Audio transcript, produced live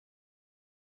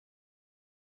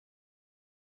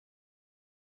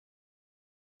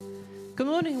Good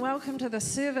morning, welcome to the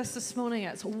service this morning.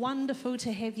 It's wonderful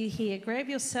to have you here. Grab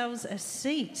yourselves a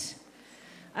seat.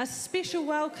 A special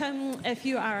welcome if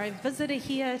you are a visitor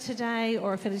here today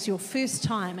or if it is your first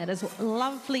time. It is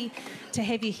lovely to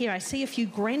have you here. I see a few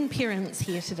grandparents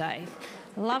here today.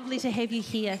 Lovely to have you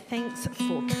here. Thanks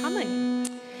for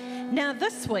coming. Now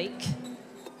this week,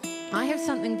 I have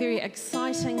something very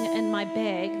exciting in my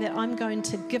bag that I'm going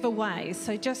to give away.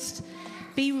 So just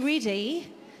be ready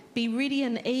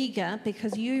and eager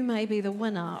because you may be the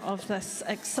winner of this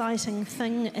exciting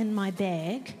thing in my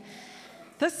bag.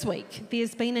 This week,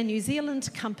 there's been a New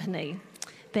Zealand company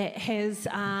that has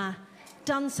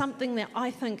done something that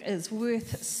I think is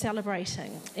worth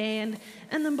celebrating. And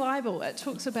in the Bible, it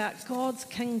talks about God's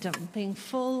kingdom being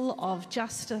full of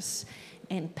justice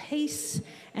and peace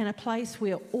and a place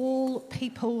where all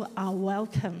people are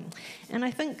welcome. And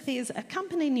I think there's a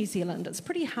company in New Zealand, it's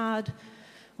pretty hard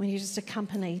when you're just a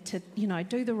company to,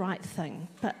 do the right thing.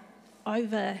 But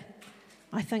over,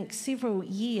 I think, several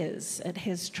years, it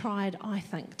has tried,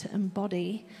 to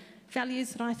embody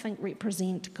values that I think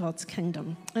represent God's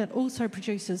kingdom. It also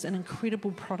produces an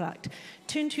incredible product.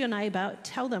 Turn to your neighbour,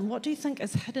 tell them, what do you think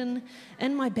is hidden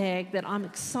in my bag that I'm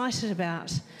excited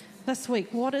about this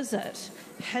week? What is it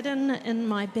hidden in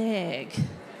my bag?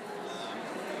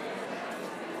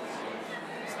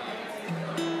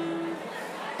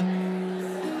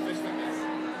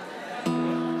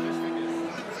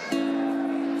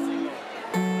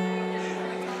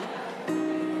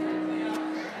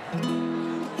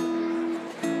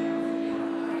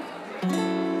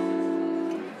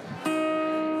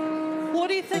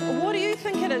 What do you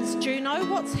think it is, Juno?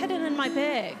 What's hidden in my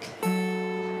bag?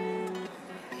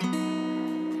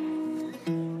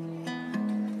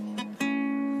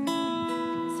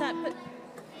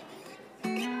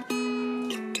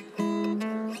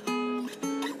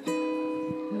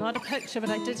 Not a picture, but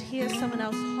I did hear someone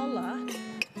else holler.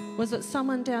 Was it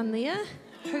someone down there?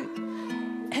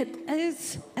 It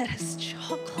is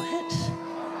chocolate.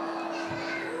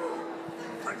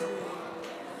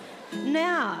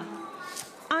 Now,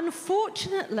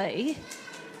 unfortunately,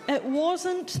 it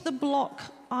wasn't the block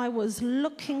I was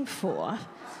looking for,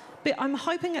 but I'm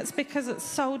hoping it's because it's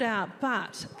sold out.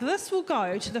 But this will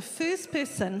go to the first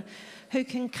person who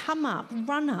can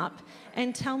run up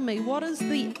and tell me what is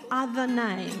the other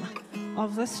name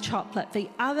of this chocolate, the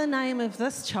other name of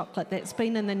this chocolate that's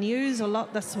been in the news a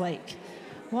lot this week.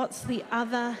 What's the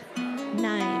other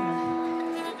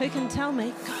name? Who can tell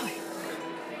me? Go.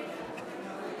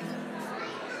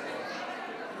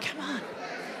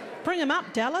 Bring him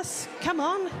up, Dallas. Come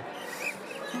on.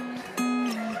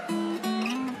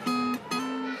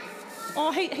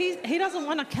 Oh, he doesn't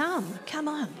want to come. Come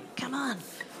on.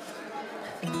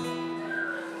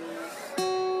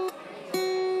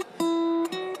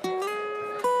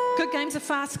 Good game's a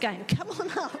fast game. Come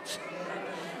on up.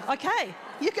 Okay,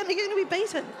 you're going to be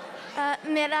beaten.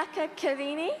 Meraka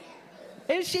Karini.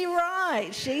 Is she right?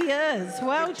 She is.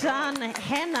 Well done,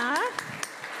 Hannah.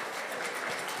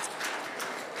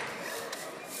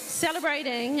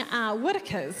 Celebrating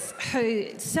Whitakers,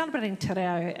 who celebrating Te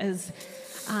Reo is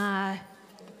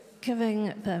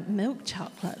giving the milk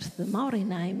chocolate the Māori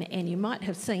name, and you might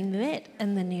have seen that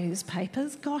in the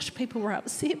newspapers. Gosh, people were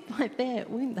upset by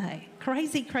that, weren't they?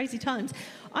 Crazy, crazy times.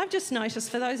 I've just noticed,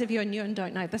 for those of you who are new and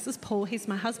don't know, this is Paul, he's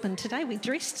my husband. Today we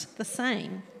dressed the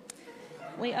same.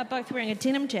 We are both wearing a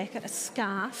denim jacket, a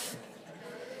scarf.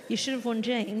 You should have worn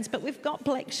jeans, but we've got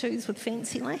black shoes with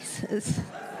fancy laces.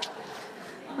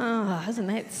 Oh, isn't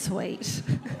that sweet?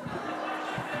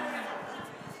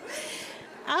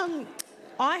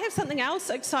 I have something else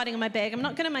exciting in my bag. I'm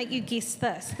not going to make you guess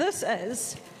this. This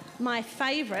is my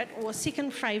favourite or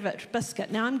second favourite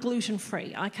biscuit. Now, I'm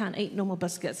gluten-free. I can't eat normal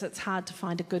biscuits. It's hard to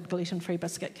find a good gluten-free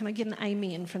biscuit. Can I get an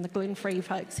amen from the gluten-free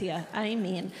folks here?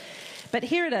 Amen. But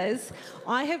here it is.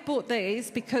 I have bought these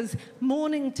because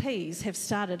morning teas have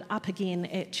started up again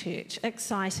at church.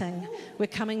 Exciting. We're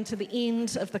coming to the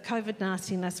end of the COVID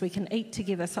nastiness. We can eat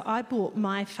together. So I bought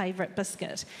my favourite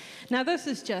biscuit. Now, this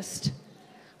is just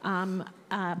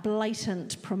a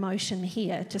blatant promotion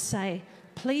here to say,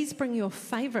 please bring your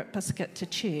favourite biscuit to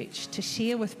church to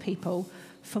share with people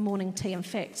for morning tea. In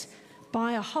fact,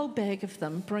 buy a whole bag of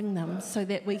them, bring them so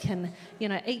that we can,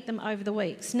 eat them over the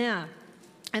weeks. Now,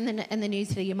 and then in the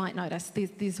newsletter you might notice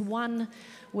there's one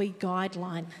wee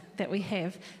guideline that we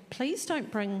have. Please don't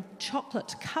bring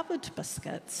chocolate-covered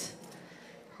biscuits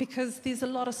because there's a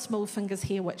lot of small fingers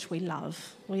here which we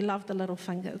love. We love the little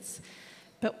fingers.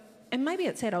 And maybe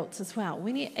it's adults as well.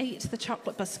 When you eat the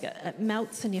chocolate biscuit, it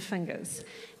melts in your fingers,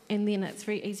 and then it's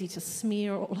very easy to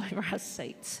smear all over our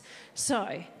seats.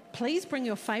 So please bring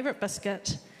your favourite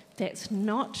biscuit that's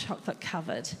not chocolate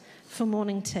covered for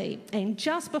morning tea. And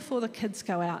just before the kids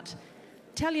go out,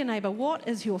 tell your neighbour, what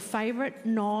is your favourite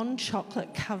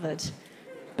non-chocolate covered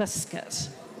biscuit?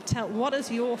 What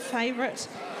is your favourite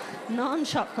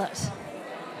non-chocolate?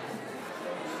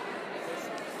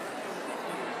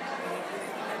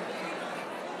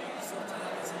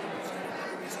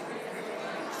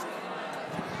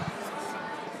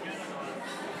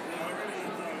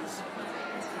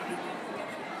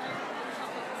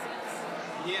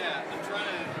 Yeah, I'm trying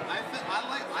to.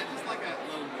 I just like a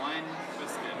little wine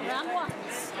biscuit. Round one.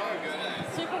 So good, eh?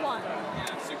 Super wine.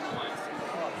 Yeah, super wine.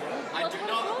 I What's do yours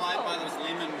not abide for? by those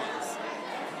lemon ones.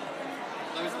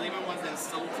 Those lemon ones that are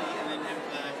salty and then have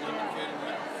the lemon curd in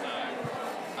it. No,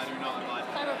 I do not abide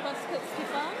by Favourite that. biscuits,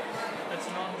 Stefan? It's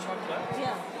non-chocolate.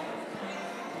 Yeah.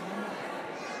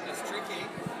 It's tricky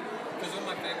because all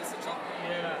my favourites are chocolate.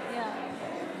 Yeah. Yeah.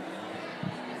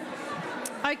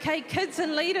 Okay, kids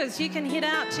and leaders, you can head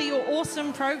out to your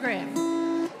awesome program.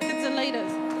 Kids and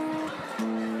leaders. Chat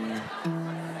and then a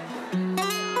prayer.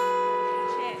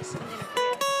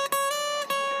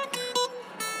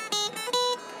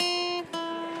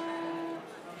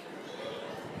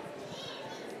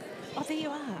 Oh, there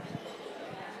you are.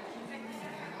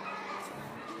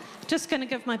 Just going to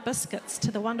give my biscuits to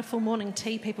the wonderful morning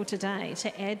tea people today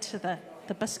to add to the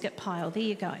biscuit pile. There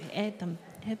you go. Add them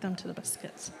to the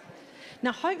biscuits.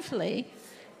 Now, hopefully,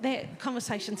 that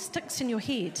conversation sticks in your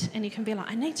head and you can be like,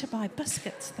 I need to buy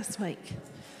biscuits this week.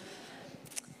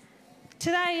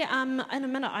 Today, in a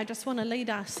minute, I just want to lead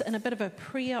us in a bit of a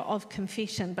prayer of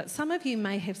confession. But some of you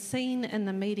may have seen in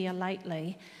the media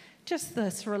lately just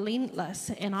this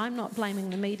relentless, and I'm not blaming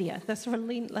the media, this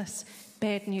relentless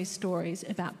bad news stories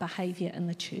about behaviour in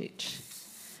the church.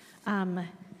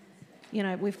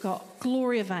 We've got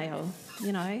Gloria Vale,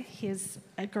 here's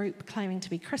a group claiming to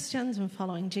be Christians and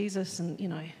following Jesus and,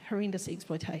 horrendous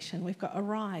exploitation. We've got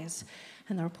Arise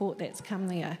and the report that's come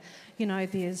there.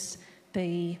 There's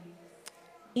the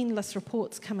endless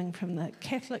reports coming from the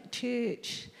Catholic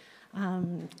Church,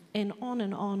 and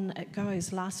on it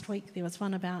goes. Last week there was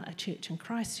one about a church in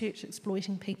Christchurch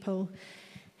exploiting people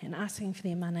and asking for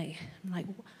their money. I'm like,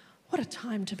 what a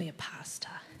time to be a pastor.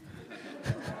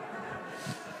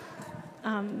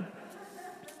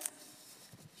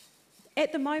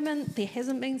 At the moment, there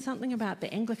hasn't been something about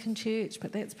the Anglican Church,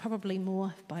 but that's probably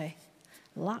more by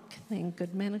luck than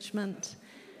good management.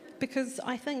 Because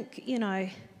I think,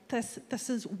 this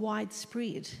is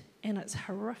widespread and it's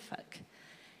horrific.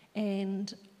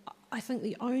 And I think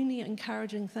the only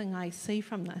encouraging thing I see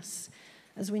from this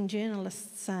is when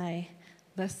journalists say,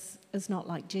 this is not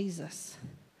like Jesus.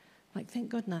 Like, thank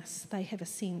goodness they have a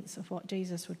sense of what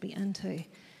Jesus would be into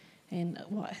and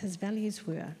what his values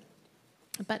were.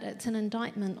 But it's an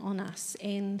indictment on us.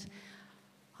 And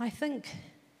I think,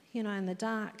 in the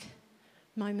dark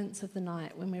moments of the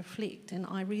night when we reflect, and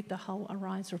I read the whole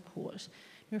Arise report,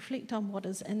 reflect on what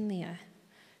is in there,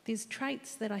 there's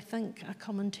traits that I think are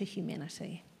common to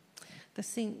humanity. The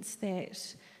sense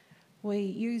that we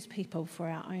use people for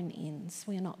our own ends.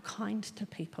 We are not kind to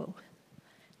people.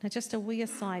 Now, just a wee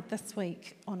aside, this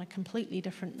week, on a completely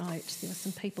different note, there were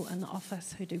some people in the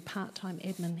office who do part-time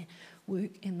admin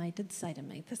work, and they did say to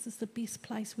me, this is the best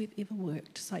place we've ever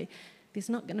worked. So there's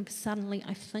not going to suddenly,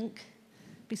 I think,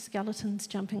 be skeletons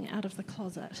jumping out of the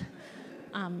closet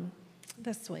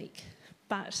this week.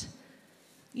 But,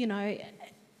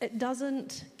 it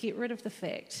doesn't get rid of the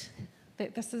fact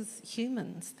that this is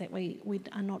humans, that we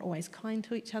are not always kind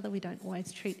to each other, we don't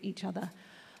always treat each other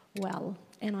well.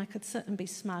 And I could sit and be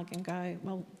smug and go,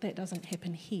 well, that doesn't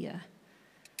happen here.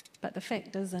 But the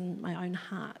fact is, in my own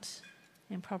heart,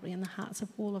 and probably in the hearts of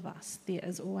all of us, there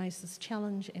is always this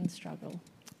challenge and struggle.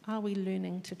 Are we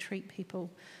learning to treat people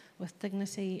with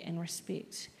dignity and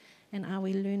respect? And are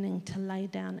we learning to lay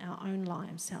down our own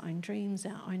lives, our own dreams,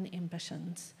 our own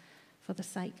ambitions for the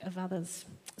sake of others?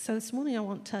 So this morning I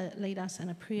want to lead us in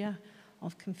a prayer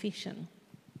of confession,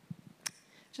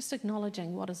 just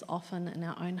acknowledging what is often in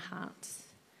our own hearts.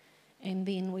 And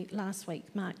then last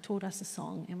week Mark taught us a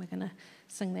song, and we're going to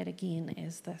sing that again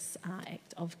as this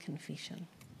act of confession.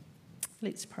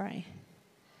 Let's pray.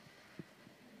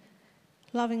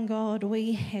 Loving God,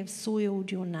 we have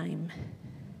soiled your name.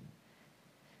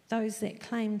 Those that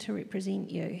claim to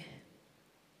represent you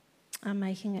are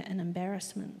making it an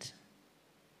embarrassment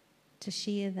to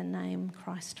share the name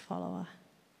Christ follower.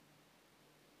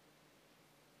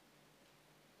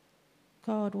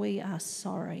 God, we are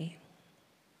sorry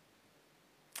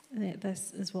that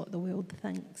this is what the world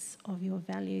thinks of your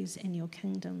values and your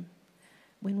kingdom,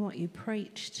 when what you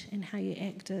preached and how you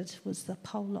acted was the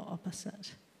polar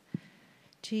opposite.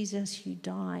 Jesus, you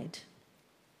died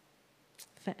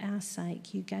For our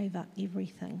sake, you gave up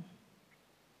everything.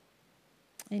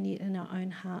 And yet in our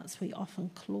own hearts, we often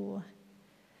claw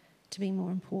to be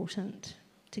more important,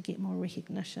 to get more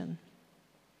recognition,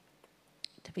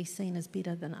 to be seen as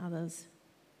better than others.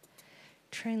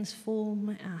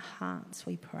 Transform our hearts,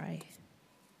 we pray.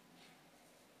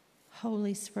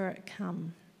 Holy Spirit,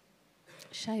 come.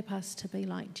 Shape us to be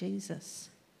like Jesus.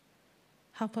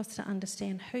 Help us to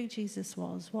understand who Jesus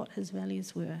was, what his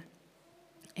values were.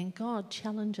 And God,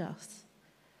 challenge us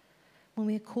when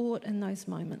we're caught in those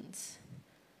moments,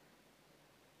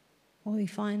 when we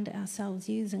find ourselves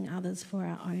using others for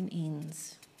our own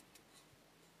ends.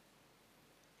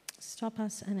 Stop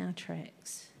us in our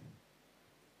tracks.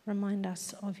 Remind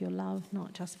us of your love,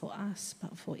 not just for us,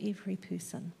 but for every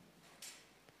person.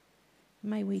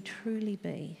 May we truly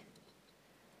be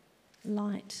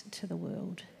light to the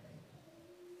world.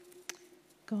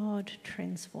 God,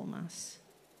 transform us.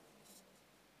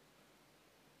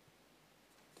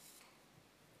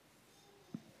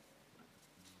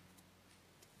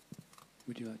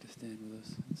 Would you like to stand with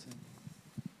us and sing?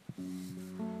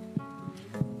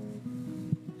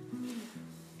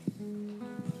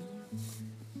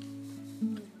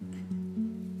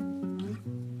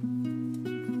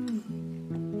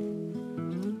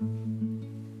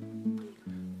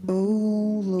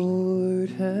 Oh Lord,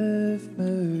 have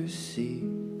mercy.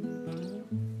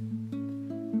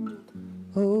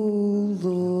 Oh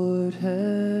Lord,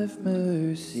 have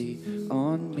mercy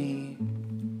on me.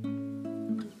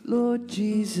 Lord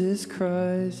Jesus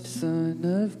Christ, Son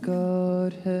of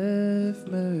God, have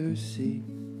mercy.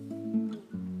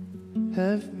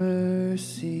 Have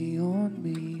mercy on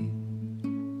me.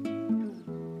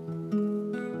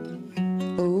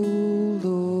 Oh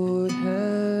Lord,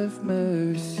 have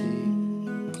mercy.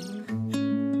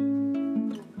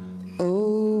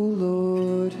 Oh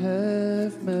Lord,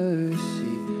 have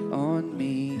mercy on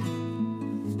me.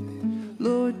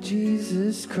 Lord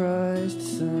Jesus Christ,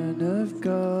 Son of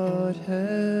God,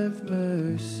 have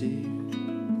mercy.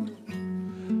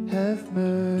 Have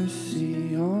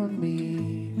mercy on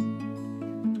me.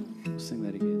 We'll sing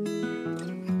that again.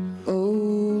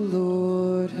 Oh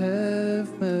Lord, have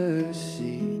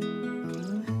mercy.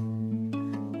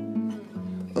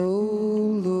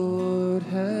 Oh Lord,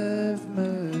 have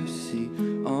mercy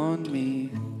on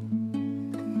me.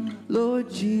 Lord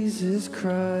Jesus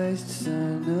Christ,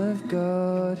 Son of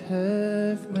God,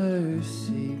 have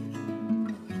mercy.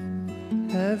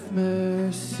 Have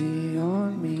mercy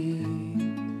on me.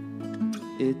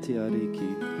 Ete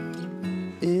ariki.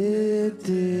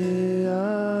 Ete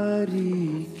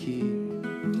ariki.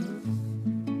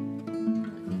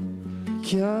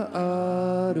 Kia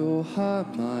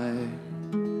arohamai.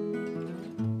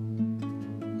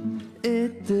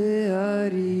 Ete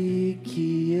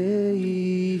ariki e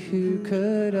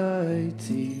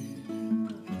hukaraiti.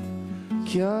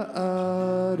 Kia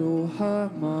arohamai.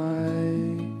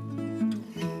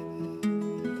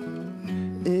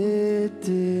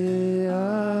 Ete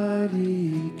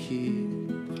ariki.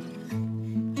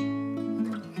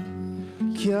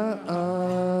 Kia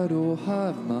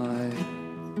arohamai.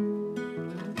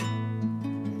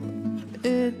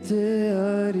 Ete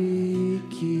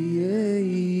ariki e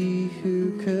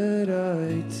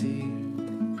hukaraiti.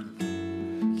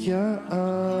 Kia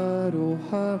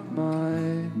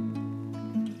arohamai.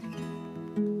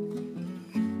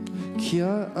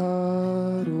 Kia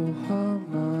arohamai.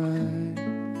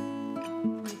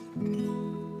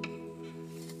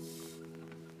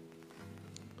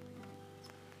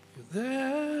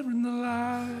 There in the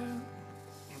light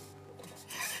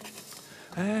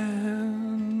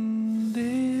and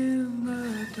in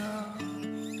the dark,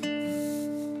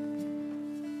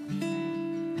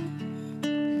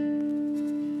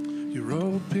 your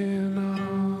open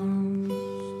arms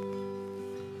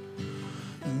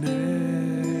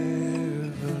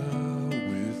never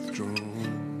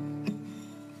withdrawn.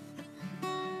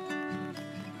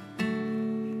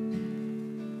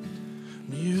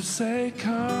 You say,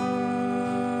 come.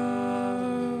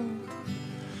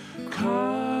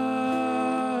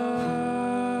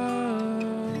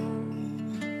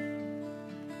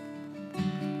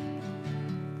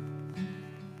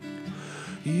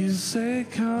 You say,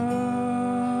 come,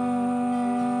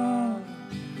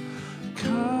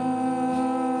 come.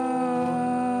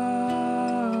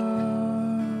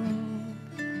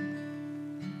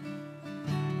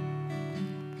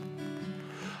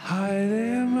 Hide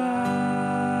in my,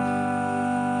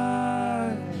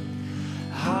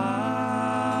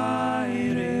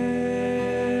 hide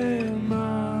in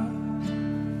my.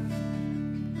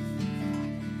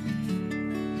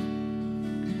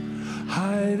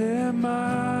 Hide in my,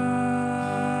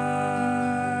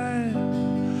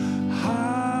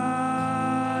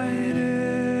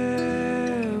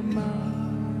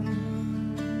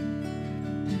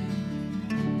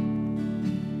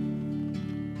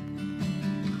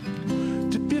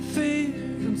 feet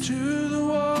into the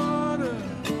water.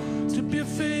 Dip your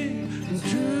feet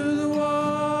into the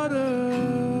water.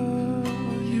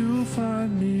 You'll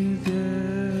find me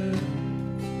there.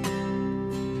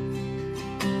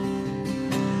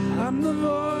 I'm the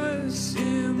voice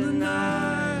in the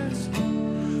night,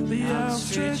 the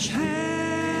outstretched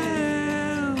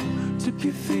hand. Dip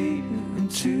your feet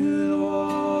into the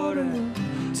water.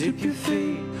 Dip your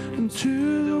feet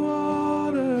into the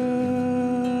water.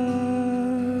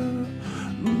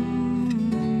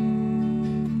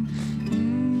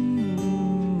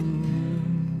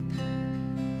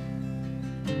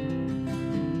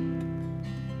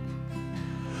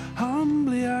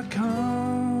 Humbly I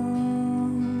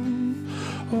come,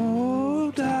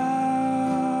 oh,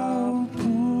 doubt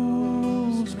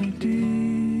pulls me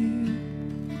deep.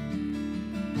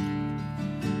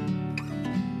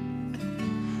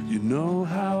 You know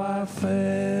how I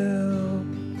felt,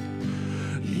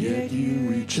 yet you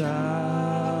reach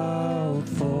out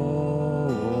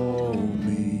for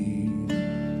me.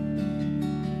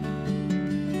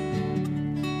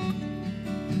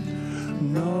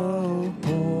 No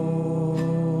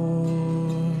pause,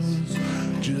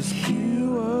 just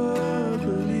pure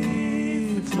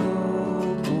belief. No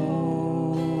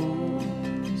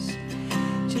pause,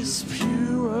 just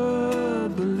pure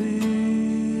belief.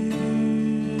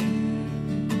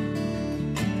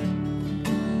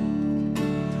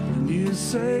 And you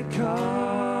say,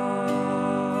 come,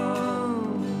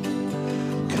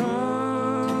 come.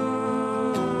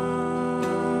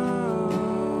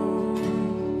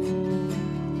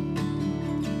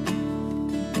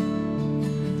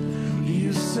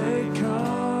 You say,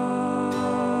 come,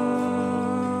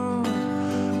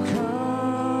 come.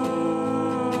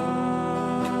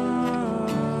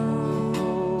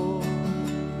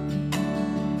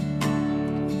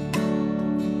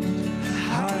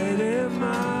 Hide in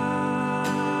mine,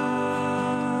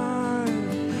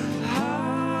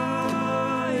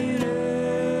 hide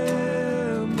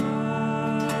in mine,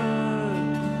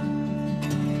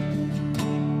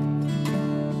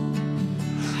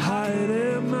 hide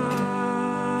in mine,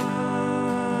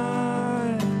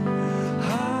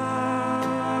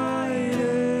 hide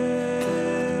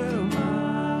in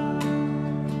mine.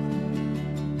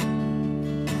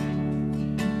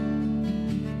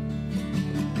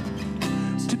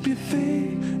 Dip your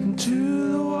feet into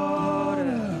the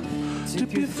water.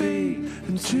 Dip your feet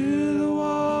into the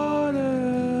water.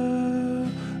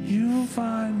 You'll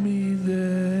find me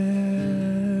there.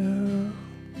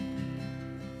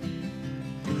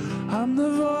 I'm the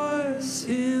voice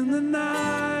in the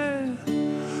night,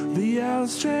 the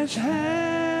outstretched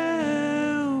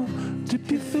hand. Dip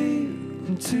your feet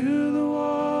into the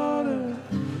water.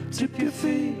 Dip your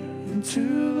feet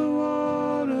into the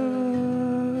water.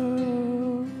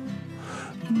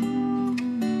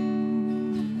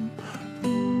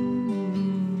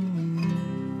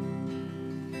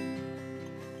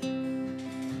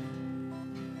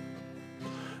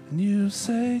 And you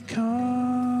say,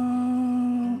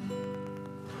 come,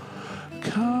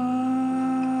 come.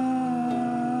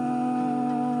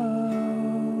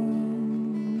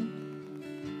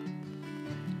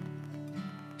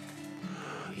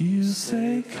 You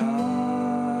say,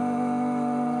 come,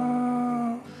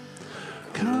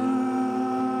 come.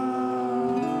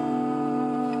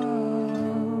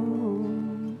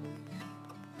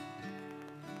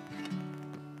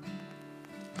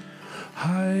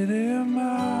 Hide in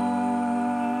mine,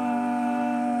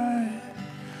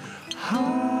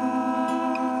 hide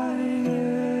in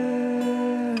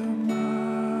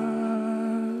mine,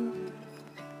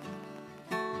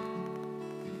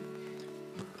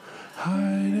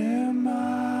 hide in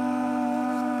mine,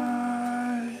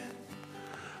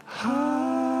 hide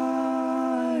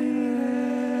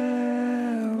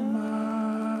in mine.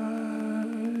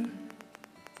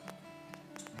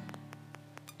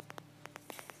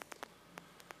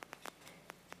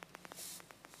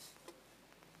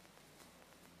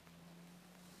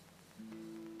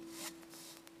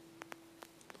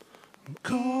 I'm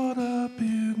caught up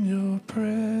in your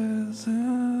presence.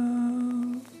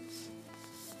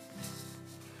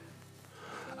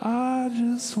 I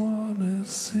just wanna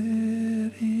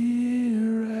sit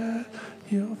here at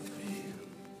your feet.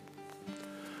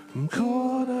 I'm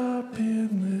caught up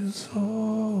in this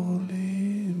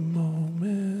holy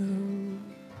moment.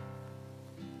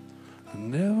 I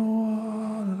never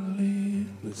wanna leave.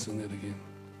 Let's sing that again.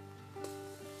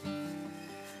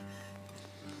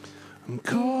 I'm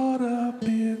caught up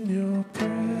in your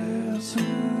presence.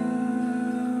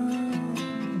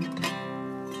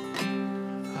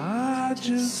 I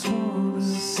just wanna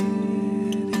sit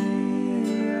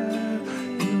here at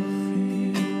your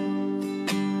feet.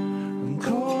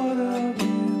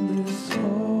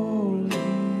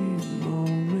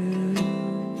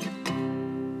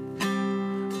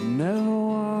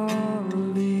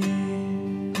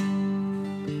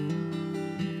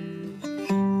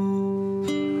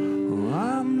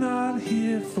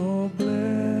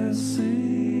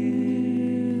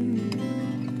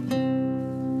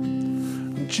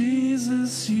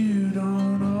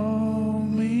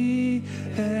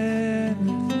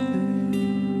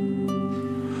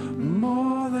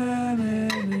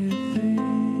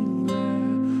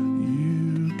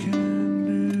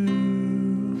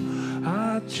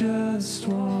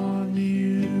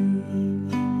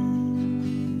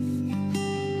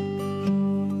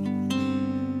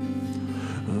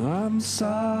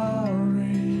 sorry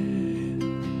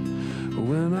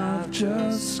when I've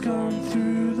just gone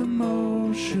through the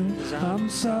motions. I'm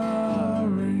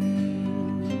sorry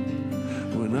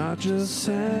when I just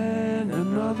sang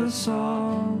another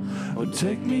song. Oh,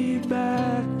 take me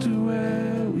back to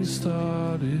where we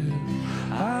started.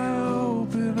 I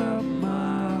open up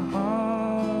my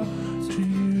heart to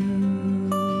you.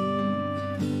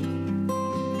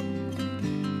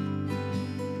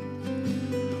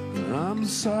 I'm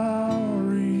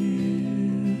sorry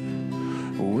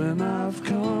when I've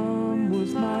come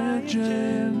with my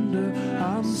agenda.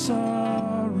 I'm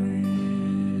sorry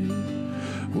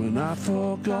when I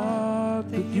forgot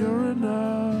that you're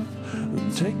enough.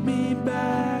 And take me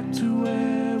back to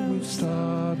where we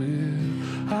started.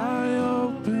 I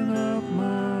open up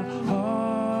my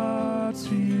heart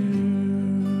to you.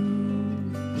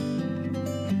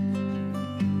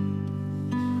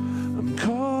 I'm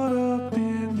caught up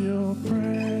in your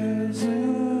presence.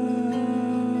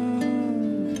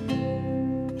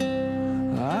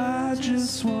 I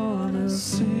just wanna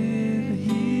sit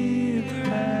here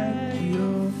at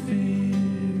your feet.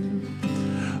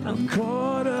 I'm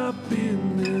caught up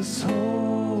in this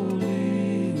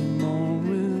holy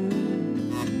moment.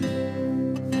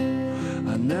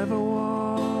 I never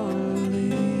wanna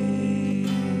leave.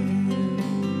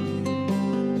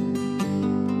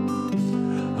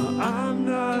 I'm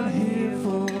not here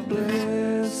for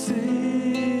blessings.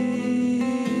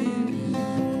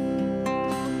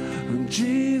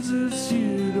 Jesus,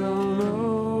 you don't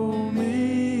owe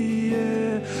me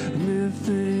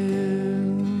anything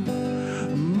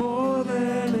more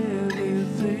than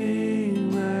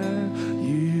anything that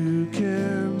you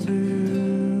can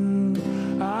do.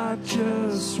 I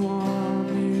just want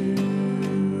you.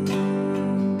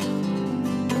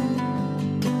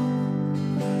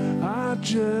 I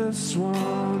just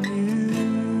want you.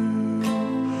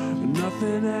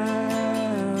 Nothing else.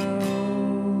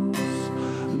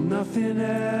 Nothing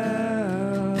else.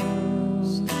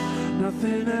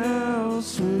 Nothing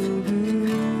else will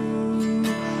do.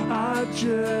 I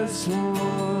just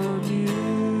want you.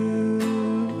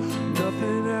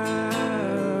 Nothing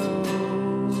else.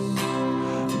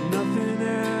 Nothing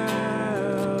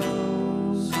else.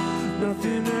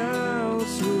 Nothing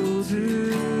else will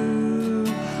do.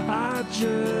 I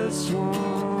just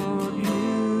want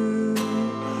you.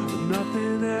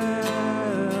 Nothing else.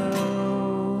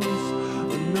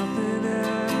 Nothing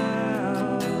else.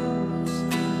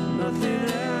 Nothing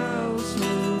else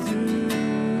will do.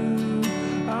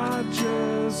 I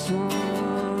just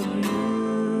want you.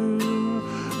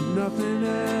 Nothing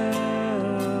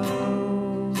else.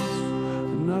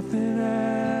 Nothing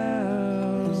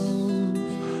else.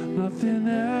 Nothing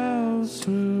else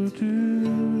will do.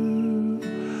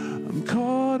 I'm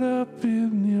caught up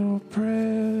in your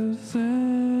presence.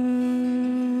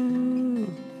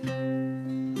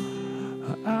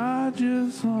 I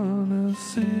just wanna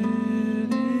sit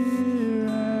here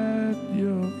at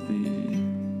your feet.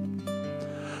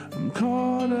 I'm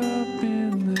caught up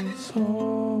in this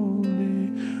holy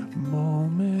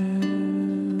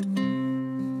moment.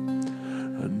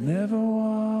 I never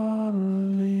wanna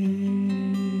leave.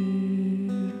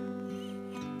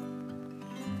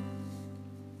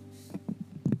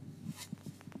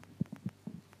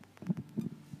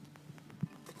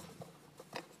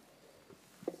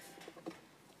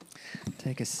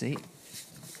 Take a seat.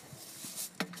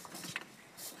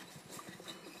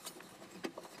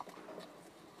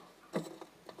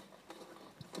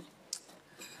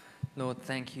 Lord,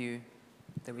 thank you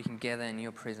that we can gather in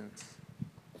your presence.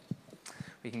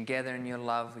 We can gather in your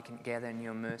love. We can gather in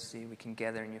your mercy. We can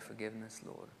gather in your forgiveness,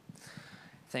 Lord.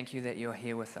 Thank you that you're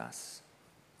here with us.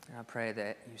 And I pray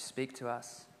that you speak to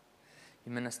us,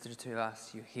 you minister to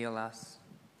us, you heal us,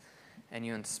 and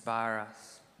you inspire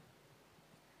us.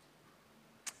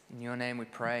 In your name we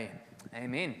pray.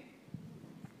 Amen.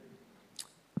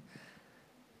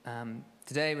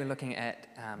 Today we're looking at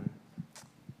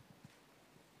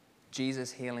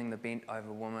Jesus healing the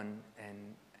bent-over woman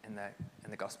in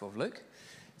the Gospel of Luke.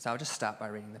 So I'll just start by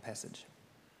reading the passage.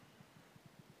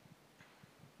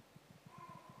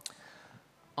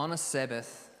 On a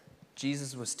Sabbath,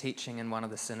 Jesus was teaching in one of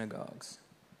the synagogues.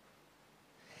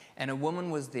 And a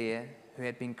woman was there who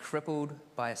had been crippled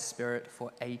by a spirit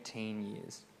for 18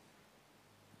 years.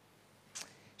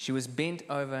 She was bent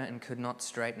over and could not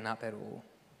straighten up at all.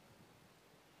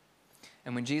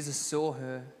 And when Jesus saw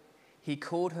her, he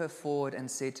called her forward and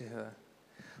said to her,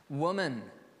 "Woman,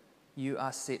 you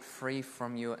are set free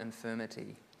from your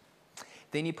infirmity."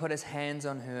 Then he put his hands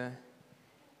on her,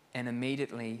 and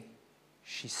immediately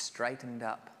she straightened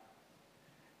up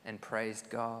and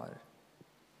praised God.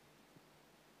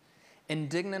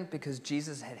 Indignant because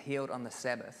Jesus had healed on the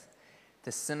Sabbath,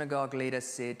 the synagogue leader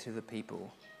said to the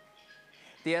people,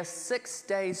 "There are 6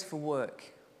 days for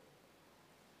work,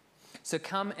 so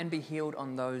come and be healed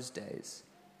on those days,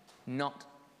 not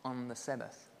on the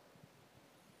Sabbath."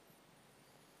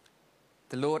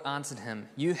 The Lord answered him,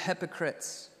 "You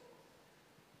hypocrites!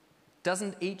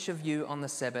 Doesn't each of you on the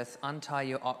Sabbath untie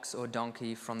your ox or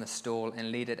donkey from the stall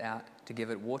and lead it out to give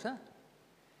it water?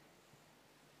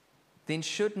 Then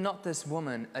should not this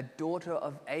woman, a daughter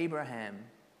of Abraham,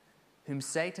 whom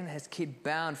Satan has kept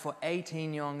bound for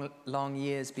 18 long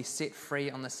years, be set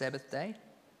free on the Sabbath day?"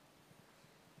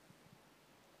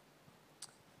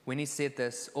 When he said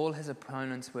this, all his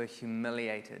opponents were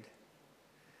humiliated,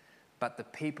 but the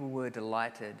people were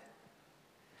delighted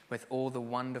with all the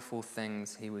wonderful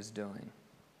things he was doing.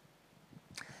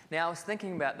 Now, I was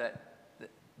thinking about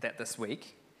that this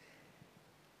week,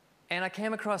 and I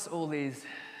came across all these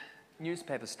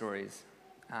newspaper stories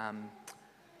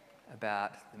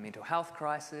about the mental health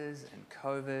crisis and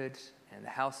COVID and the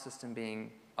health system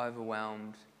being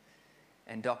overwhelmed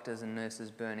and doctors and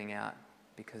nurses burning out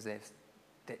because there's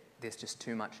just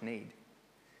too much need.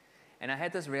 And I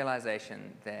had this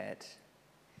realization that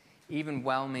even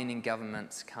well-meaning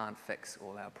governments can't fix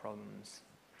all our problems.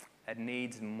 It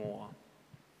needs more.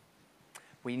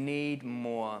 We need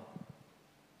more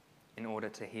in order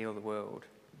to heal the world.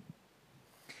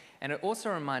 And it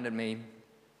also reminded me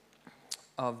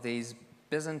of these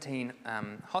Byzantine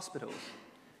hospitals.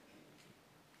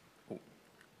 Oh,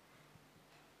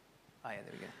 yeah,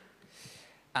 there we go.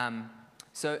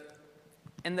 So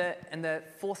in the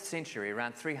 4th century,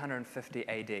 around 350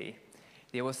 AD,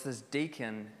 there was this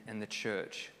deacon in the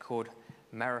church called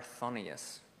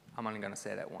Marathonius. I'm only going to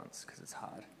say that once because it's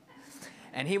hard.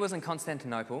 And he was in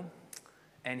Constantinople,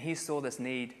 and he saw this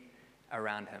need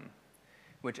around him,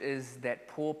 which is that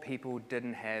poor people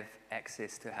didn't have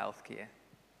access to healthcare.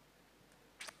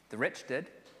 The rich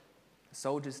did, the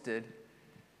soldiers did,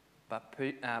 but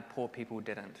poor people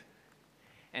didn't.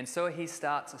 And so he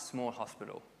starts a small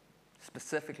hospital,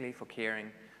 specifically for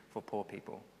caring for poor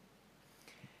people.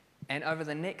 And over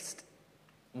the next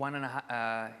one and a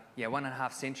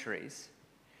half centuries,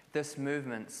 this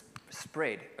movement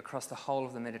spread across the whole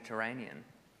of the Mediterranean.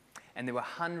 And there were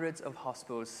hundreds of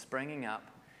hospitals springing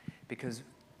up because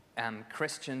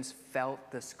Christians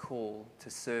felt this call to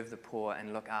serve the poor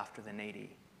and look after the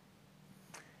needy.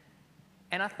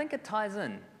 And I think it ties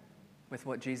in with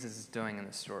what Jesus is doing in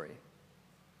the story.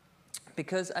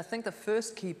 Because I think the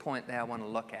first key point that I want to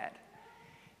look at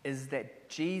is that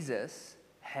Jesus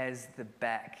has the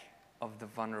back of the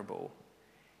vulnerable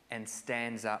and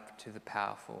stands up to the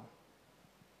powerful.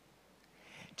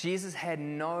 Jesus had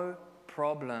no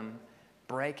problem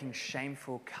breaking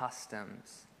shameful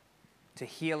customs to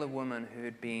heal a woman who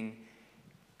had been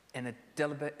in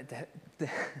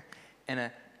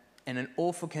an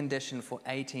awful condition for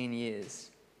 18 years.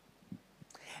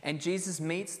 And Jesus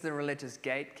meets the religious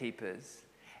gatekeepers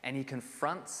and he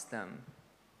confronts them.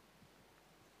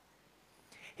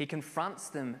 He confronts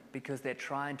them because they're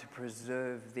trying to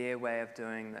preserve their way of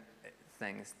doing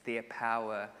things, their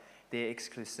power, their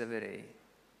exclusivity.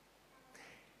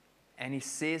 And he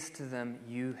says to them,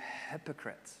 "You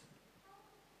hypocrites.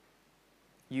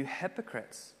 You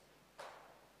hypocrites."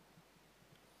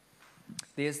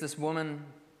 There's this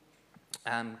woman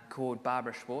called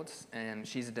Barbara Schwartz, and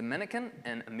she's a Dominican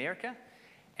in America,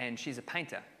 and she's a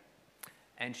painter.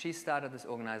 And she started this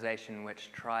organization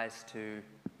which tries to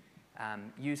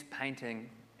use painting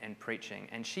and preaching.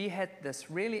 And she had this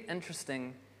really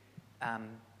interesting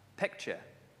picture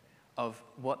of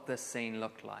what this scene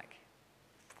looked like.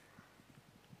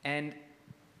 And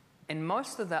in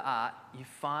most of the art, you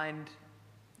find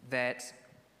that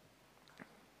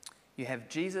you have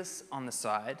Jesus on the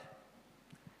side,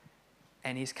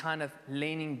 and he's kind of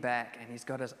leaning back, and he's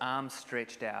got his arms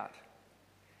stretched out.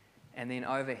 And then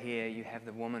over here, you have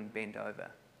the woman bent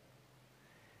over.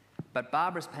 But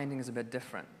Barbara's painting is a bit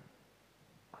different.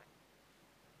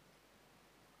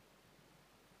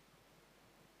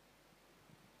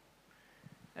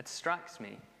 It strikes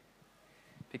me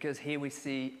because here we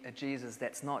see a Jesus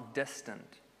that's not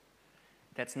distant,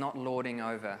 that's not lording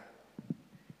over.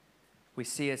 We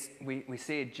see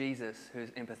a Jesus who's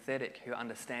empathetic, who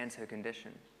understands her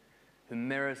condition, who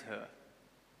mirrors her,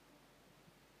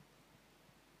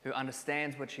 who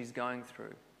understands what she's going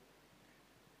through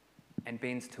and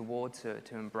bends towards her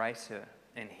to embrace her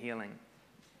in healing.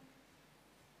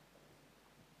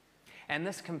 And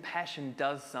this compassion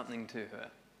does something to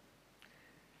her.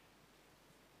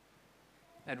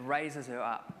 It raises her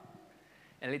up.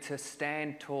 It lets her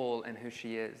stand tall in who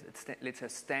she is. It lets her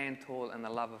stand tall in the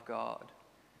love of God.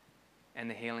 and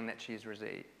the healing that she's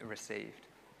received.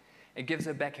 It gives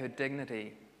her back her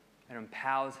dignity. It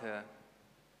empowers her.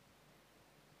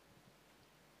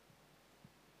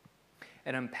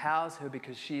 It empowers her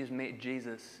because she has met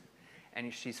Jesus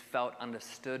and she's felt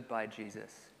understood by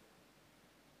Jesus.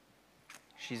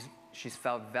 She's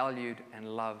felt valued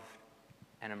and loved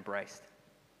and embraced.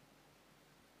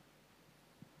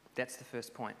 That's the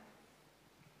first point.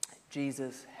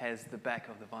 Jesus has the back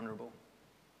of the vulnerable,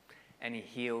 and he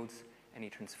heals and he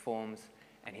transforms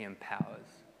and he empowers.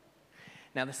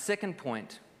 Now, the second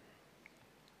point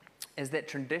is that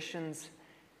traditions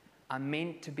are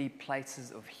meant to be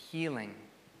places of healing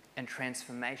and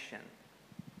transformation,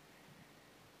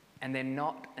 and they're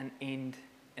not an end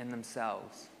in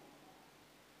themselves.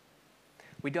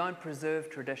 We don't preserve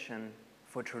tradition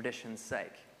for tradition's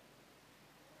sake.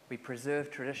 We preserve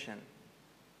tradition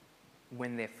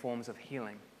when they're forms of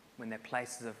healing, when they're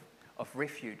places of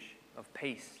refuge, of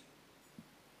peace.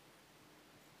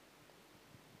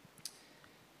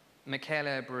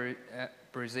 Michaela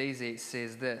Bruzzese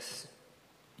says this: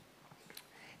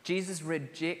 Jesus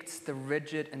rejects the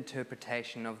rigid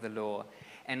interpretation of the law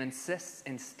and insists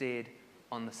instead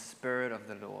on the spirit of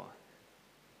the law.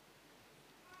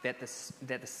 That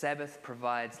the Sabbath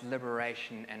provides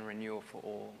liberation and renewal for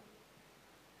all.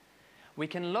 We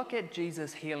can look at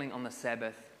Jesus' healing on the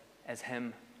Sabbath as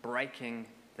him breaking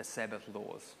the Sabbath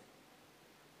laws.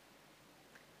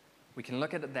 We can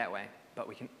look at it that way, but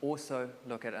we can also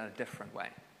look at it in a different way,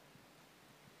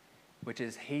 which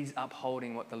is he's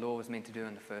upholding what the law was meant to do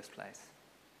in the first place.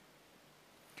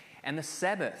 And the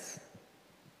Sabbath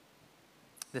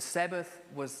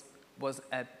was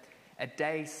a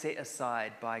day set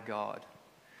aside by God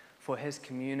for his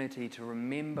community to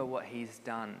remember what he's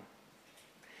done,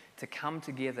 to come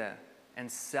together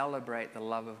and celebrate the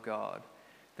love of God,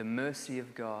 the mercy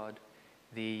of God,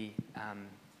 the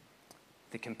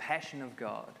compassion of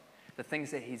God, the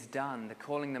things that he's done, the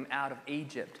calling them out of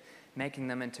Egypt, making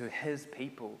them into his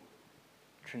people,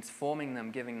 transforming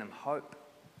them, giving them hope.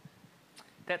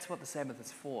 That's what the Sabbath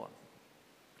is for.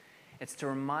 It's to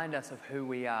remind us of who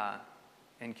we are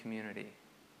in community,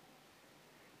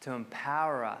 to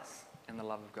empower us in the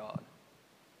love of God.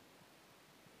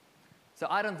 So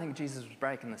I don't think Jesus was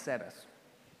breaking the Sabbath.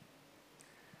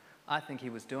 I think he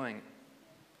was doing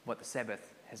what the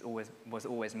Sabbath was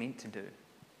always meant to do.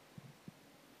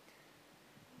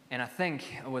 And I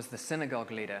think it was the synagogue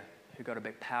leader who got a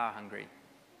bit power hungry,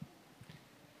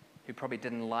 who probably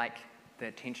didn't like the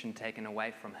attention taken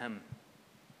away from him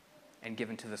and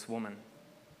given to this woman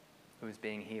who was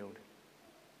being healed.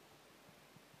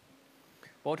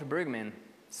 Walter Brueggemann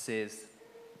says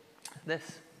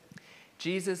this: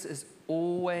 Jesus is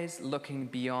always looking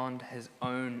beyond his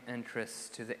own interests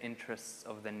to the interests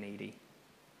of the needy.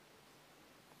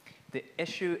 The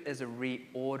issue is a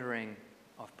reordering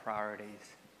of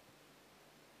priorities.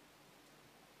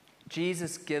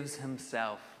 Jesus gives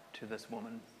himself to this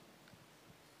woman.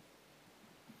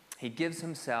 He gives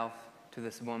himself to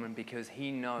this woman because he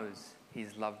knows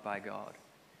he's loved by God.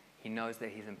 He knows that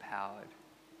he's empowered,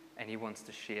 and he wants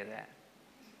to share that.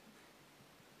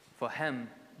 For him,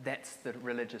 that's the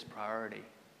religious priority.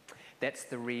 That's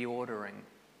the reordering.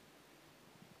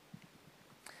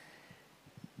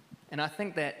 And I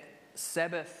think that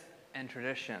Sabbath and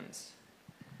traditions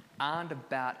aren't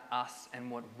about us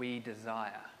and what we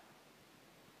desire.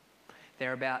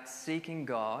 They're about seeking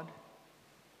God,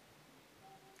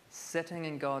 sitting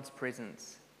in God's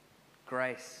presence,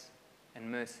 grace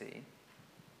and mercy,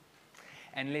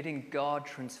 and letting God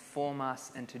transform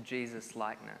us into Jesus'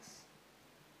 likeness,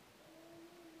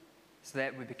 so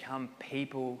that we become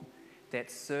people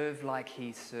that serve like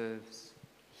he serves,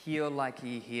 heal like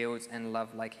he heals, and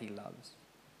love like he loves.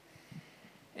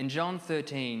 In John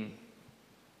 13,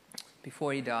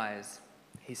 before he dies,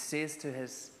 he says to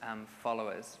his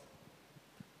followers,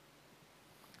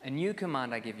 "A new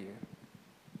command I give you,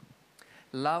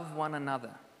 love one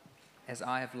another as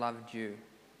I have loved you,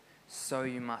 so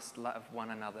you must love one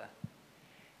another."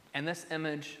 And this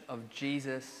image of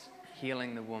Jesus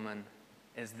healing the woman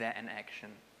is that in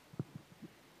action.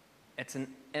 It's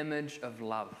an image of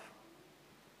love,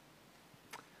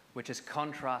 which is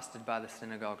contrasted by the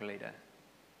synagogue leader,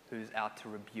 who's out to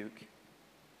rebuke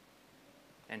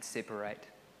and separate.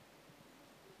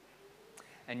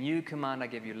 "A new command I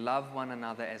give you, love one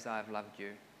another as I have loved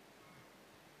you."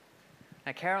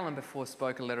 Now, Carolyn before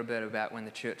spoke a little bit about when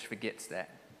the church forgets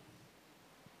that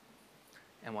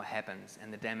and what happens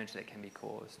and the damage that can be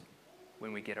caused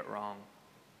when we get it wrong.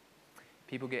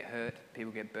 People get hurt,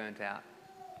 people get burnt out,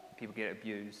 people get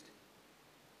abused.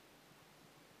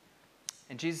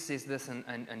 And Jesus says this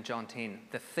in John 10,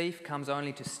 the thief comes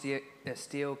only to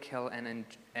steal, kill,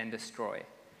 and destroy.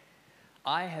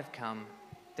 I have come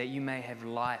that you may have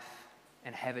life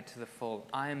and have it to the full.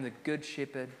 I am the good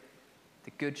shepherd.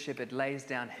 The good shepherd lays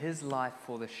down his life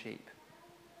for the sheep.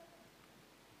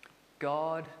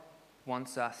 God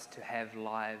wants us to have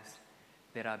lives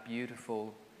that are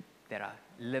beautiful, that are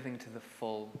living to the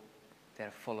full, that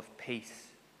are full of peace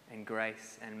and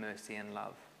grace and mercy and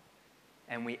love.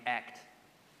 And we act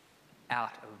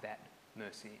out of that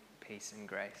mercy, peace, and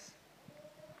grace.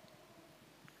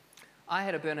 I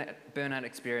had a burnout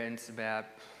experience about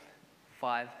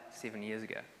 5-7 years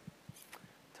ago.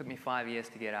 It took me 5 years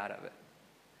to get out of it.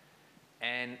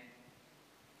 And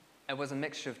it was a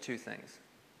mixture of two things.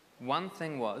 One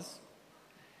thing was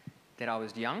that I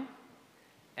was young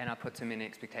and I put too many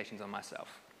expectations on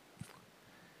myself.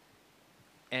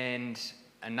 And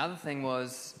another thing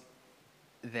was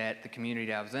that the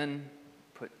community I was in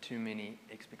put too many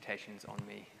expectations on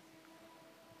me.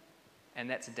 And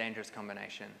that's a dangerous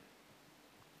combination.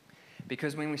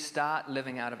 Because when we start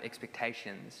living out of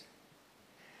expectations,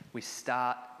 we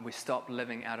stop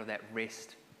living out of that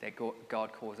rest that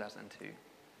God calls us into.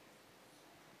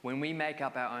 When we make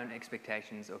up our own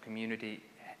expectations or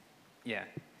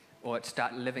or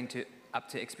start living up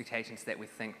to expectations that we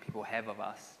think people have of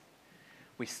us,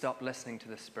 we stop listening to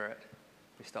the Spirit.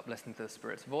 We stop listening to the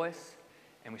Spirit's voice,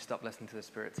 and we stop listening to the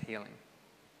Spirit's healing.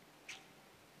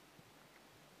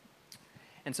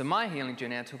 And so my healing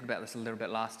journey, I talked about this a little bit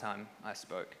last time I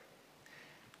spoke.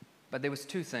 But there was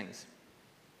two things.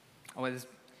 There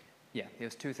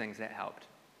was two things that helped.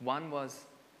 One was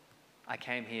I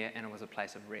came here and it was a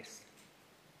place of rest.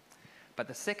 But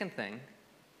the second thing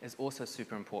is also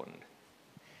super important.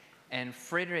 And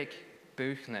Frederick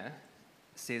Buechner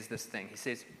says this thing. He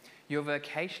says, your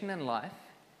vocation in life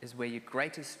is where your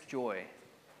greatest joy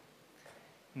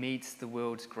meets the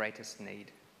world's greatest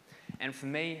need. And for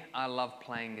me, I love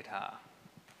playing guitar.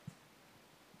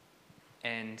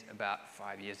 And about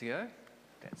 5 years ago,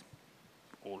 that's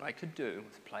all I could do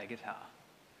was play guitar.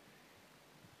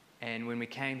 And when we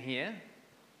came here,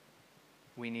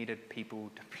 we needed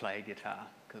people to play guitar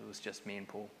because it was just me and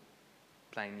Paul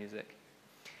playing music.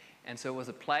 And so it was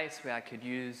a place where I could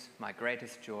use my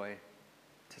greatest joy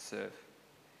to serve.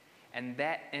 And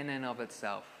that in and of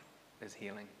itself is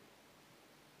healing.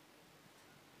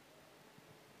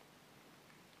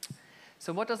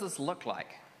 So what does this look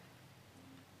like?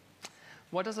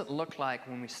 What does it look like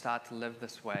when we start to live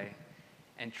this way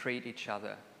and treat each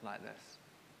other like this?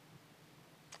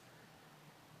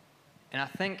 And I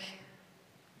think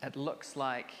it looks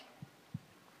like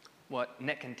what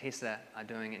Nick and Tessa are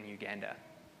doing in Uganda.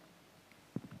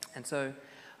 And so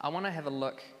I want to have a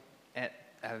look at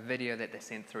a video that they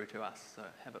sent through to us. So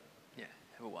have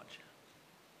a watch.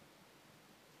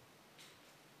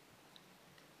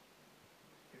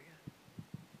 Here we go.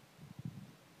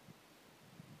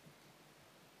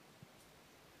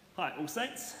 Hi, All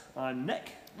Saints. I'm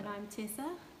Nick. And I'm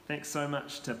Tessa. Thanks so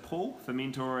much to Paul for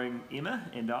mentoring Emma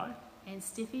and I. And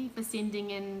Steffi for sending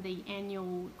in the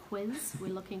annual quiz. We're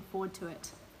looking forward to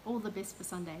it. All the best for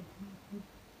Sunday.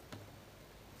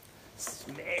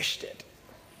 Smashed it.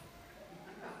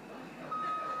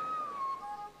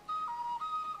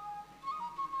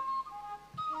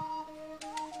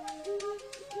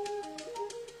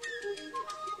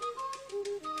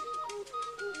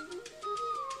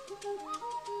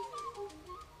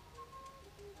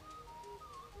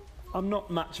 I'm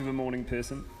not much of a morning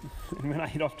person, and when I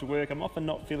head off to work, I'm often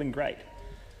not feeling great,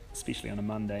 especially on a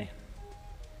Monday.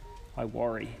 I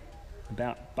worry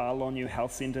about Balonyu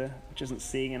Health Centre, which isn't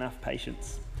seeing enough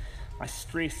patients. I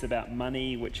stress about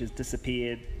money which has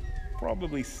disappeared,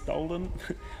 probably stolen.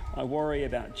 I worry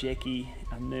about Jackie,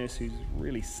 a nurse who's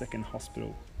really sick in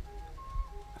hospital.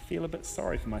 I feel a bit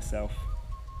sorry for myself.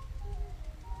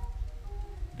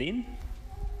 Then,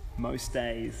 most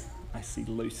days, I see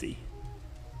Lucy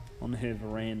on her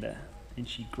veranda, and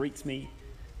she greets me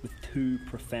with two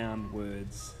profound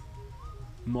words.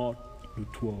 Mort le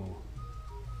toi.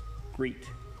 Greet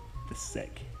the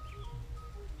sick.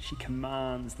 She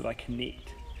commands that I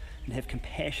connect and have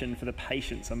compassion for the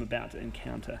patients I'm about to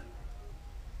encounter.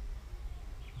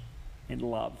 And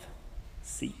love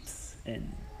seeps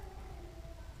in.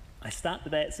 I start the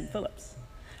day at St. Philip's,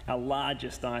 our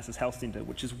largest diocese health centre,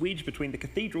 which is wedged between the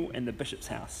cathedral and the bishop's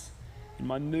house. And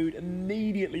my mood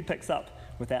immediately picks up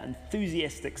with our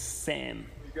enthusiastic Sam.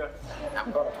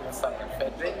 I'm Dr. Sandra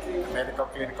Frederick, medical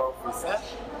clinical officer,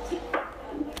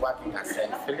 working at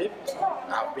St. Philip.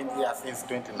 I've been here since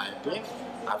 2019,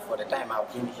 and for the time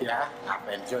I've been here,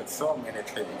 I've enjoyed so many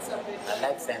things. I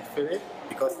like St. Philip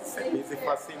because it's a busy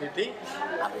facility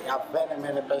and we have very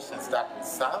many patients that we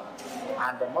serve.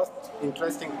 And the most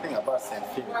interesting thing about St.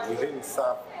 Philip, we really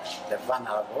serve the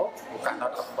vulnerable who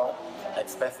cannot afford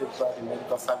expensive quality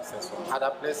medical services from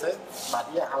other places, but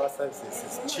here our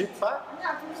services is cheaper.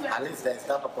 At least there is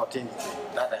that opportunity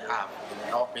that they have in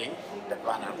helping the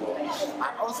vulnerable.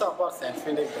 And also about St.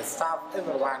 Philip, the staff,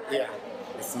 everyone here,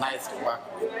 it's nice to work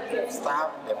with. The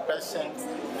staff, the patients,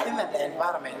 even the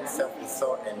environment itself is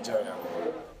so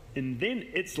enjoyable. And then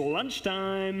it's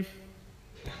lunchtime.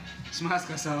 Smashed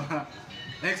cassava,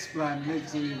 eggplant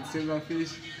mixed with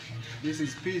silverfish. This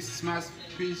is fish, smashed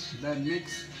fish, then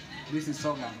mixed. This is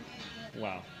sorghum.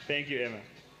 Wow, thank you, Emma.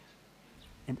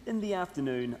 And in the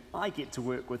afternoon, I get to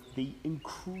work with the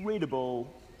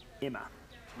incredible Emma.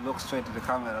 Look straight to the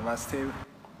camera, but still.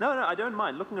 No, I don't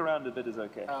mind. Looking around a bit is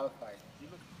okay. Fine.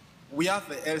 We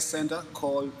have a health center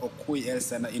called Okui Health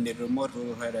Center in the remote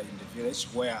rural area in the village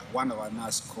where one of our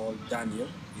nurses called Daniel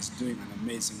is doing an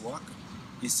amazing work.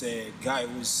 He's a guy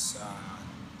who's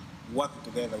working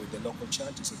together with the local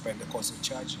church. It's a Pentecostal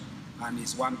church, and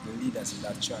he's one of the leaders in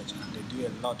that church, and they do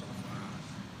a lot of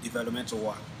developmental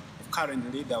work.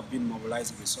 Currently, they have been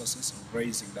mobilizing resources of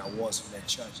raising the walls for their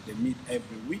church. They meet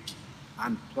every week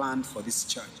and plan for this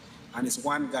church. And it's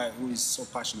one guy who is so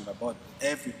passionate about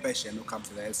every patient who comes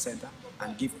to the health center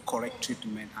and give correct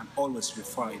treatment and always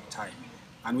refer in time.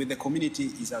 And with the community,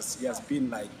 he has been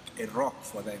like a rock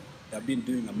for them. They've been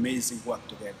doing amazing work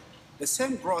together. The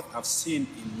same growth I've seen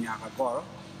in Nyakagoro,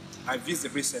 I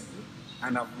visited recently,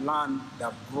 and I've learned they've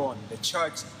grown. The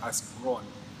church has grown.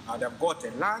 They've got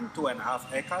a land,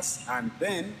 2.5 acres, and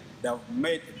then they've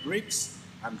made bricks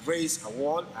and raised a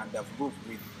wall, and they've roofed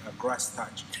with a grass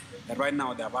thatch. And right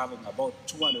now they're having about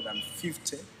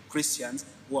 250 Christians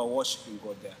who are worshiping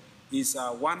God there. It's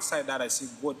one side that I see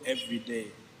God every day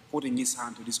putting his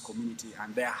hand to this community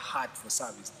and their heart for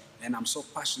service. And I'm so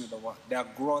passionate about their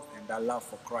growth and their love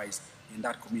for Christ in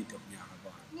that community of Nyakagoro.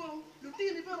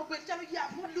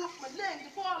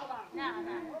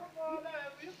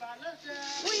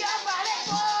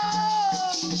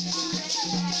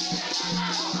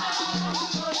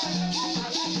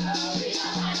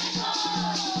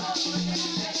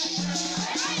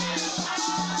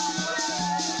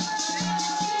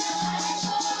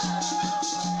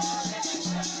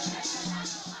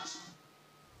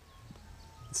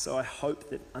 So I hope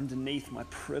that underneath my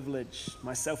privilege,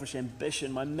 my selfish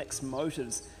ambition, my mixed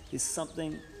motives, there's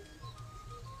something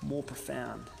more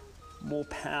profound, more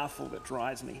powerful that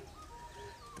drives me.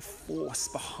 The force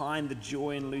behind the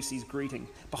joy in Lucy's greeting,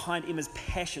 behind Emma's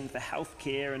passion for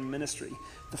healthcare and ministry,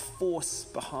 the force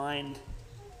behind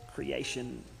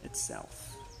creation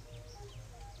itself.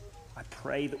 I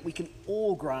pray that we can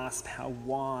all grasp how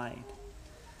wide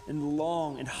and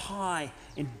long and high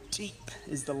and deep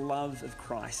is the love of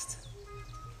Christ,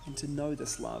 and to know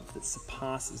this love that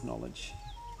surpasses knowledge,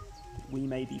 that we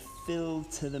may be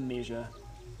filled to the measure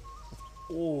of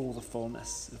all the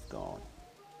fullness of God.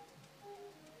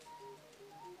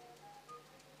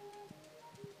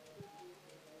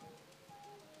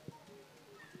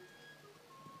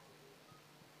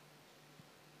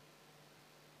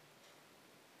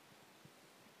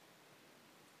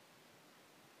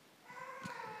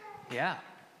 Yeah,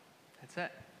 that's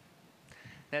it.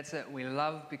 That's it. We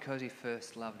love because he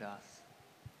first loved us.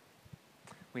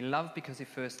 We love because he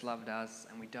first loved us,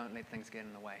 and we don't let things get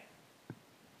in the way.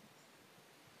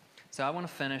 So I want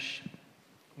to finish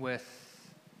with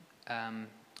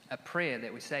a prayer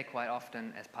that we say quite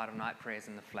often as part of night prayers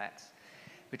in the flats,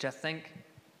 which I think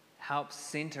helps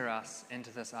center us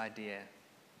into this idea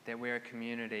that we're a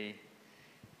community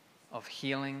of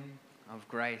healing, of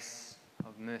grace,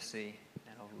 of mercy,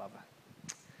 and of love.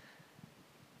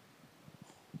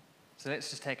 So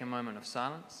let's just take a moment of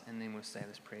silence, and then we'll say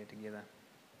this prayer together.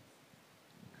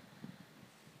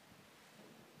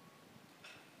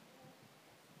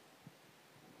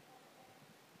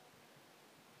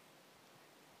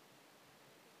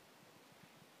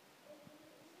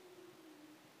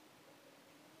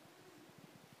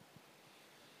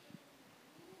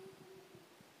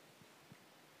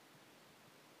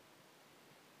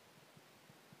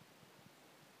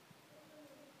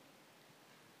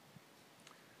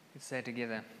 Let's say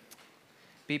together,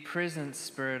 be present,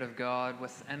 Spirit of God,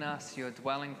 within us, your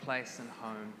dwelling place and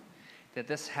home, that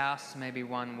this house may be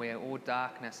one where all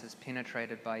darkness is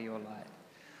penetrated by your light,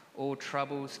 all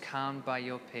troubles calmed by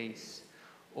your peace,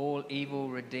 all evil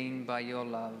redeemed by your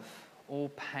love, all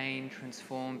pain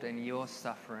transformed in your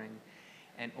suffering,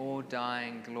 and all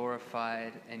dying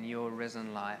glorified in your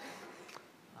risen life.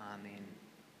 Amen.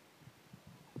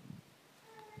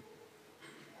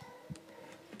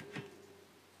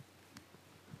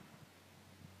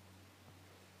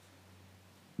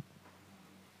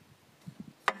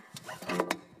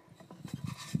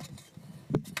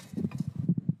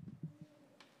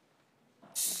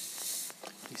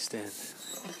 stand.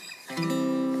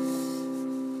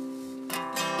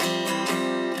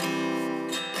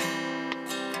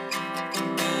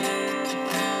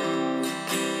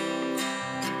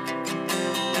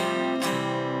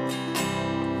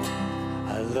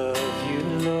 I love you,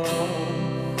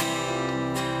 Lord,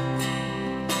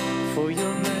 for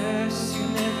your mercy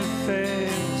never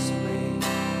fails me.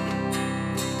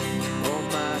 All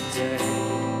my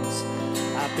days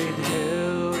I've been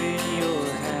held in your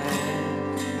hand.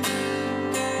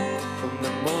 From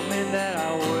the moment that I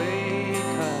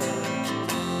wake up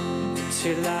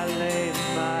till I lay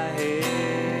my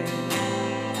head,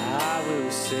 I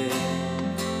will sing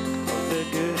of the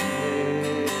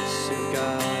goodness of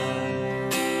God.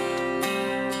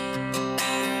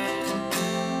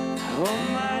 All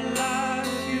my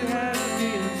life you have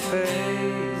been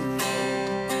faithful.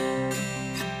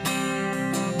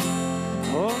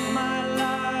 All my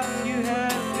life you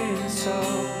have been so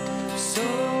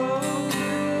good.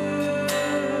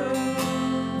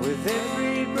 With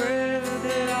every breath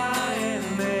that I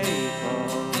am able,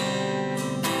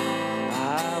 I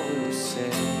will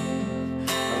sing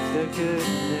of the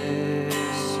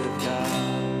goodness of God.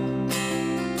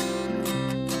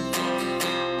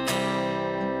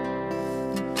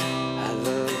 I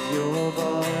love your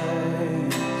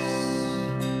voice.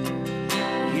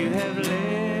 You have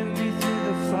led me through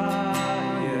the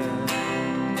fire.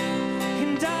 In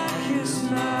darkest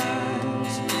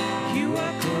nights, you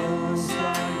are close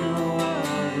like no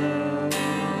other.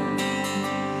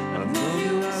 I know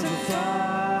you as a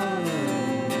father.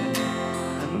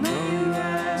 I know you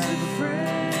as a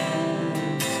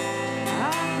friend. I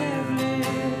have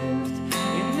lived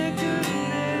in the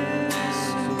goodness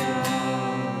of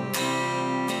God.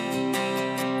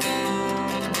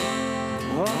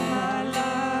 All my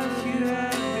life you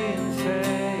have been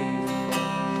faithful,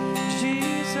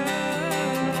 Jesus.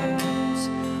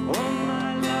 All my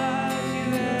life you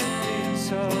have been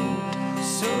so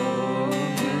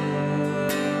good.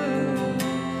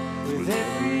 With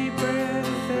every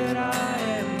breath that I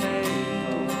am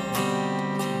able,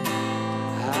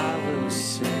 I will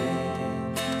sing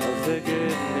of the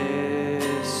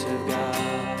goodness of God.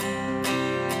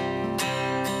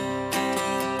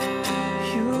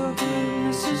 Your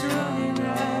goodness is running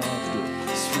after,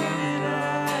 it's running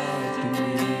after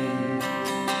me.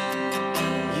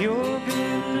 Your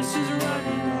goodness is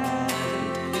running after,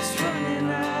 it's running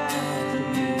after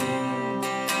me.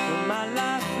 With my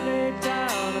life laid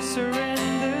down, I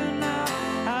surrender now.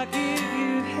 I give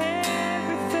you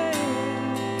everything.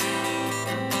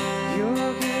 Your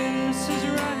goodness is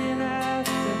running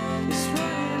after, it's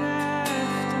running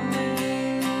after me.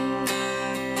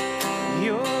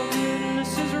 Your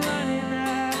goodness is running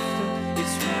after,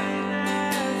 it's running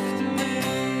after me.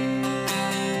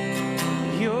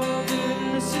 Your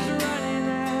goodness is running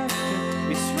after,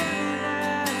 it's running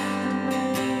after me.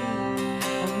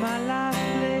 With my life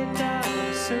laid down,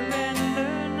 I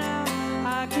surrender now.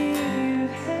 I give you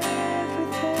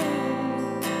everything.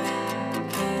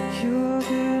 Your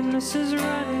goodness is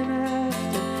running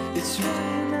after, it's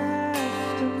running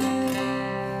after me.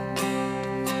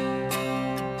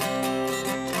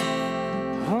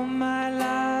 All my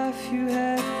life you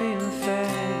have been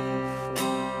faithful.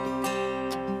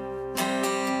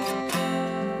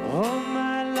 All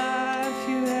my life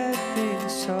you have been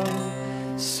so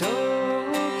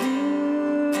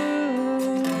good.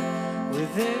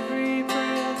 With every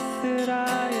breath that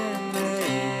I am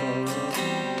able,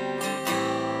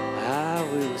 I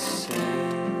will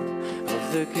sing of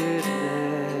the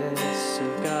goodness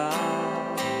of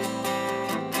God.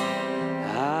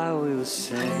 I will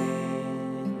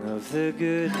sing of the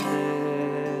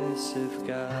goodness of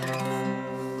God.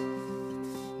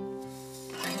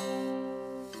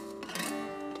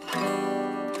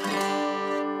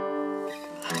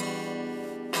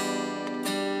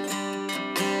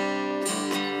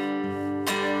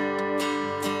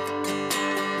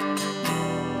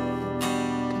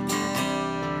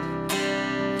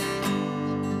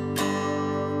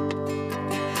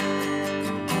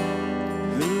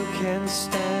 Who can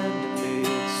stand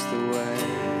amidst the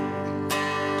waves?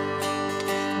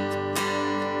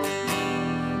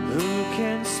 Who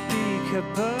can speak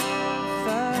above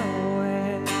the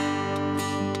wind?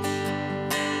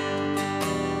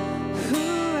 Who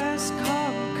has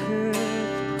conquered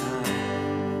the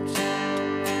night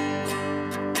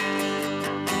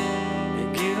and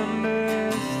given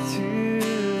birth to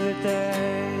the day?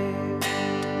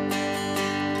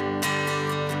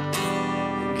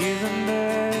 Given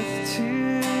birth to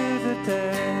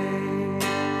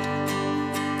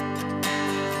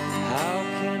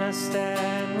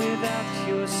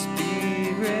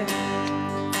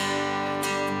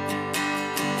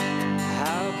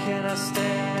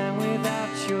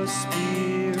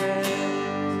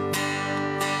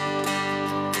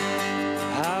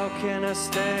I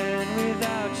stand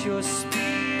without your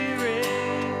spirit?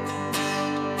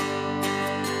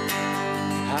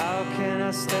 How can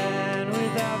I stand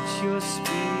without your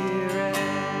spirit?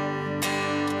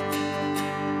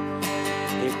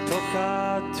 E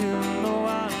toca tu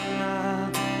moana,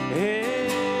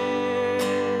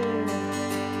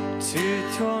 tu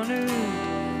tonu,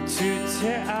 tu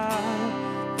te ao,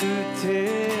 tu te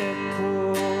po.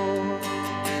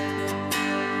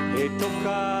 E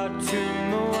toca tu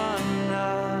moana,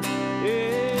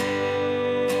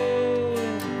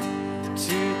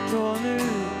 tu tonu,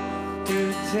 tu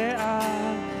te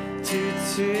ao, tu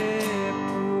te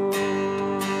po.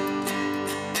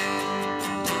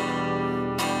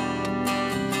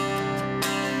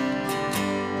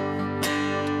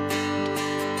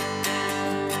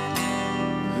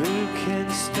 Who can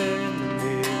stand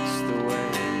amidst the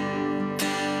waves?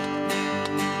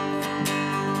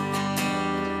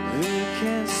 Who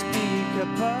can speak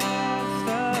above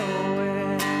the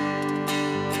wind?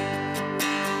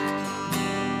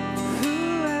 Who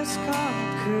has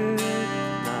conquered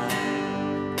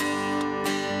night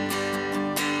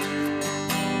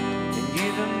and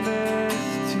given birth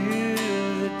to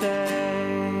the day?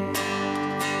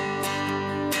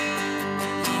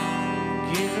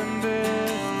 Given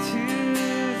birth to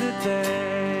the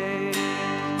day.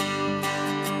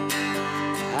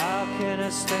 How can I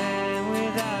stand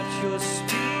without your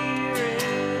spirit?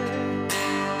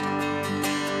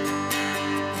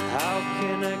 How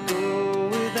can I go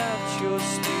without your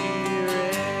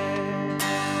spirit?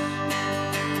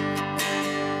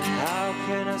 How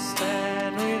can I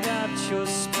stand without your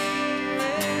spirit?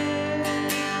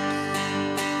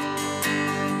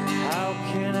 How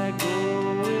can I go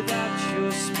without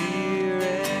your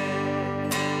spirit?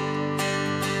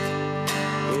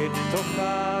 E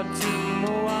toca tu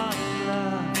moana,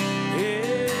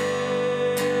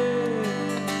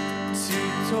 tu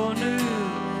tonu,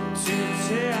 tu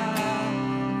te ao,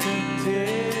 tu te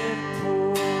po.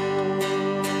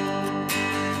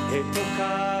 E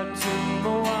toca tu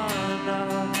moana,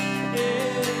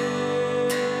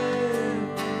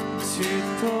 tu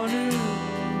tonu,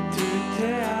 tu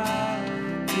te ao,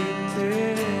 tu te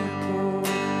po.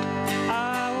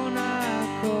 I wanna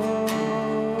go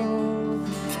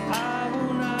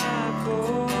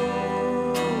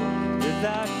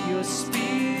without your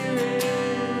spirit,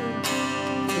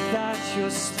 without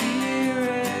your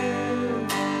spirit.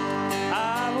 I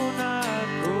will not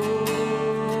go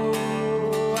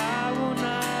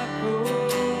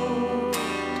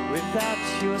without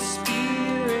your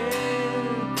spirit,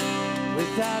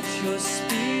 without your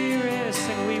spirit.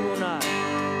 Sing, we will not go,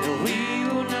 we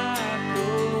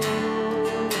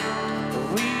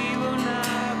will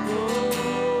not go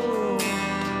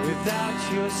without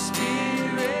your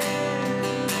spirit,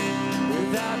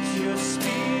 without your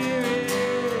spirit.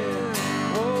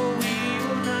 Oh, we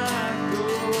will not go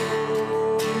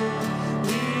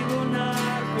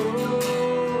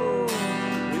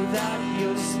without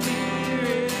your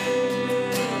spirit,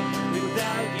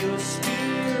 without your spirit.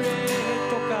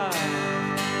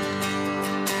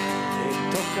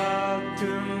 Toca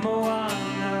tu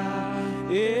moana,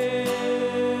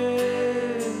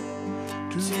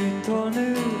 tu tonu,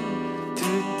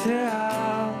 tu te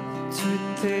ao, tu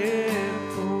te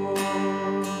po.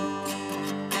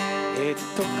 E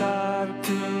toca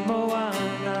tu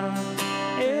moana,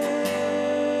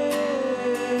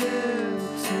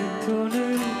 tu tonu,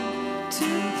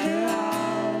 tu te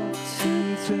ao, tu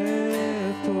te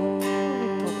po.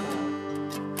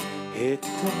 E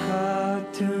toca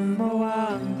tu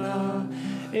moana,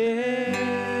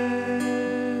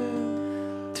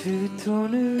 tu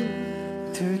tonu,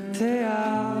 tu te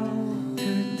ao,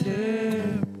 tu te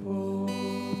po.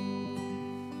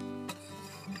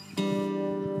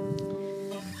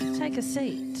 Take a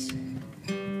seat.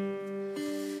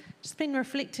 Just been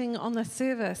reflecting on the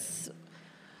service.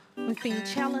 We've been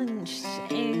challenged,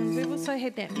 and we've also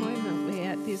had that moment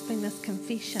where there's been this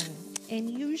confession. And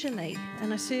usually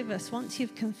in a service, once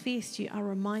you've confessed, you are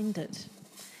reminded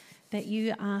that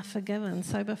you are forgiven.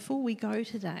 So before we go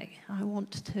today, I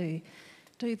want to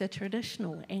do the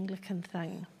traditional Anglican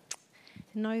thing.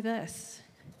 Know this,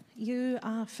 you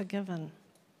are forgiven.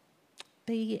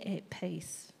 Be at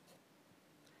peace.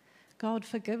 God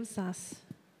forgives us.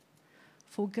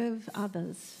 Forgive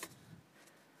others.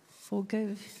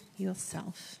 Forgive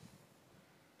yourself.